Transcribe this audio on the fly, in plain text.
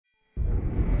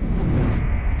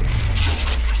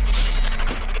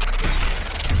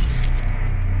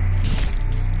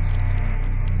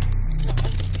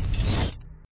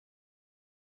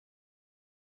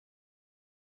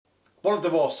One of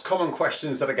the most common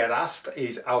questions that I get asked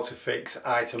is how to fix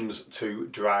items to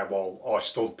drywall or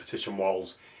stud partition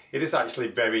walls. It is actually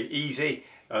very easy,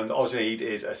 and all you need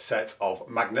is a set of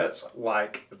magnets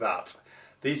like that.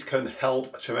 These can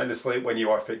help tremendously when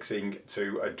you are fixing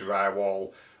to a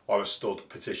drywall or a stud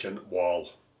partition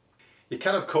wall. You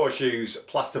can of course use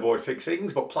plasterboard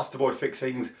fixings, but plasterboard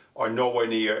fixings are nowhere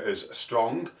near as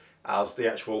strong as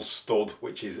the actual stud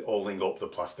which is holding up the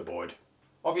plasterboard.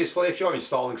 Obviously, if you're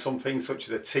installing something such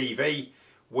as a TV,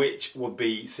 which would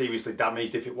be seriously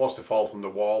damaged if it was to fall from the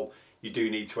wall, you do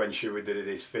need to ensure that it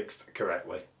is fixed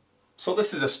correctly. So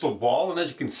this is a stud wall, and as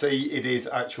you can see, it is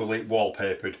actually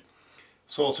wallpapered.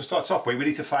 So to start off with, we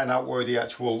need to find out where the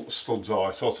actual studs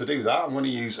are. So to do that, I'm going to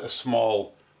use a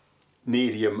small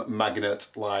medium magnet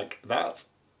like that.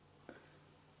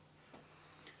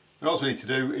 And all we need to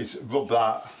do is rub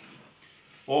that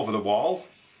over the wall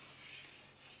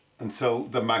until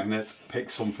the magnet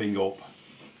picks something up.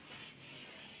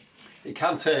 It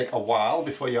can take a while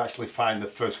before you actually find the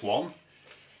first one.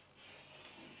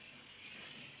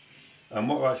 And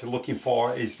what we're actually looking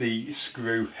for is the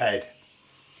screw head,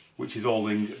 which is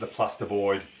holding the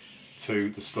plasterboard to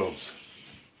the studs.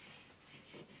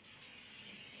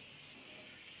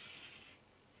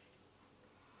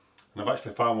 And I've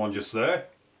actually found one just there.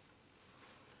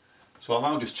 So I'll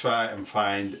now just try and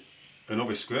find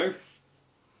another screw.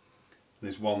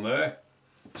 There's one there.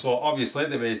 So obviously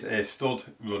there is a stud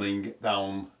running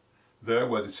down there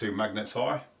where the two magnets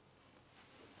are.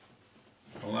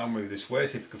 I'll now move this way,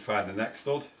 see if we can find the next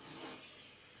stud.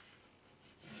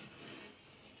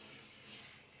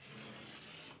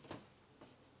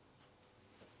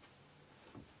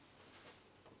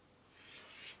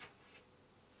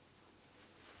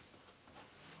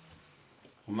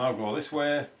 We'll now go this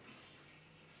way.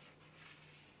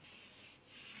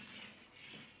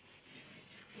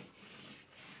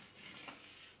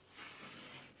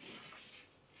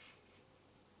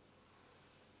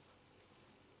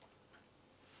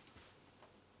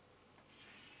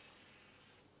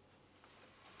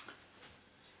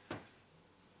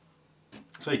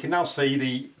 So you can now see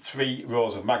the 3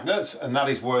 rows of magnets, and that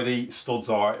is where the studs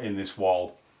are in this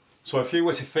wall. So if you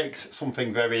were to fix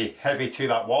something very heavy to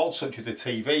that wall, such as a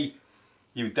TV,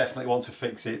 you would definitely want to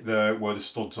fix it there where the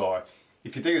studs are.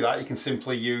 If you do that, you can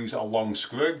simply use a long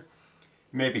screw,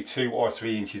 maybe 2 or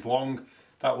 3 inches long.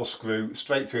 That will screw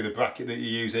straight through the bracket that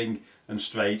you're using and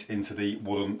straight into the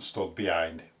wooden stud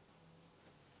behind.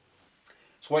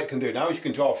 So what you can do now is you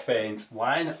can draw a faint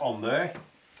line on there.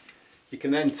 You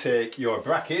can then take your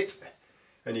bracket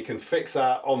and you can fix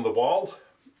that on the wall,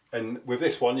 and with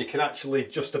this one you can actually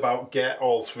just about get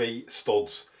all 3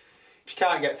 studs. If you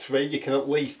can't get 3, you can at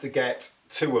least get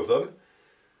 2 of them.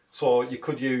 So you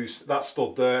could use that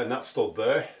stud there and that stud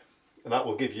there, and that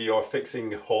will give you your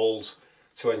fixing holes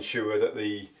to ensure that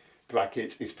the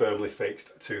bracket is firmly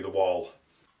fixed to the wall.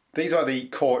 These are the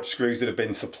Cork screws that have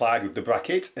been supplied with the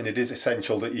bracket, and it is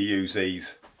essential that you use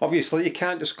these. Obviously you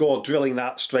can't just go drilling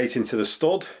that straight into the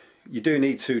stud. You do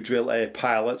need to drill a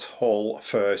pilot hole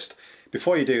first.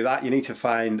 Before you do that, you need to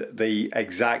find the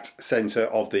exact centre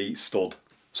of the stud.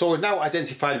 So we've now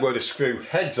identified where the screw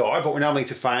heads are, but we now need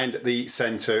to find the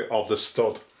centre of the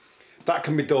stud. That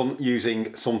can be done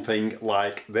using something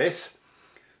like this.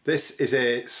 This is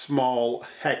a small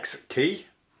hex key,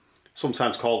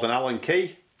 sometimes called an Allen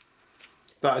key.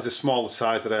 That is the smallest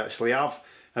size that I actually have,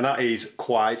 and that is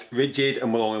quite rigid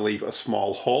and will only leave a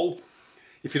small hole.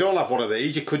 If you don't have one of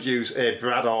these, you could use a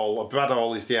brad awl. A brad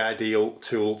awl is the ideal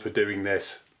tool for doing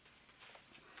this.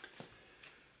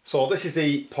 So this is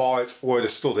the part where the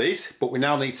stud is, but we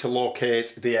now need to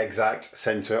locate the exact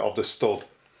centre of the stud.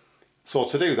 So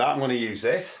to do that, I'm going to use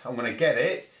this. I'm going to get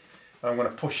it, and I'm going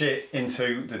to push it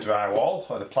into the drywall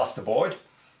or the plasterboard,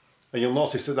 and you'll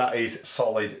notice that that is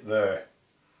solid there.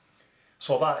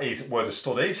 So that is where the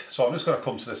stud is. So I'm just going to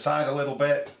come to the side a little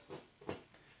bit.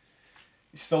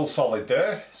 It's still solid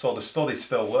there, so the stud is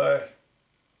still there.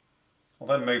 I'll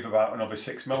then move about another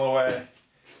 6 mm away.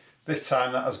 This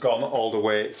time that has gone all the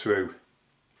way through.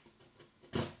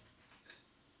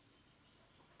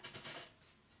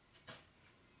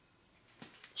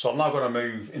 So I'm now going to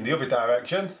move in the other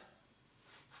direction.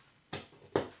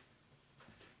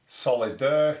 Solid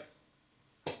there.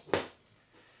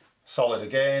 Solid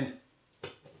again.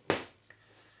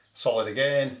 Solid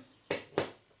again.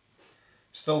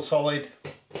 Still solid.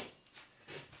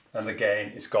 And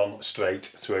again it's gone straight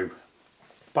through.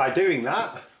 By doing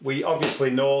that, we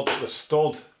obviously know that the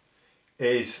stud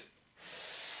is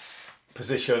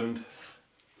positioned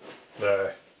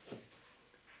there.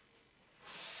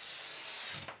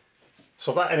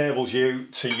 So that enables you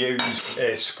to use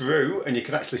a screw, and you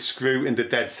can actually screw in the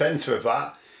dead centre of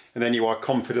that, and then you are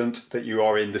confident that you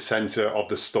are in the centre of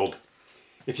the stud.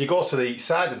 If you go to the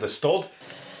side of the stud,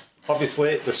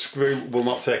 obviously the screw will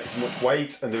not take as much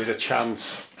weight, and there is a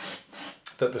chance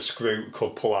that the screw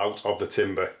could pull out of the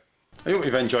timber. I hope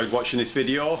you've enjoyed watching this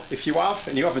video. If you have,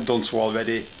 and you haven't done so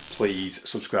already, please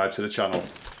subscribe to the channel.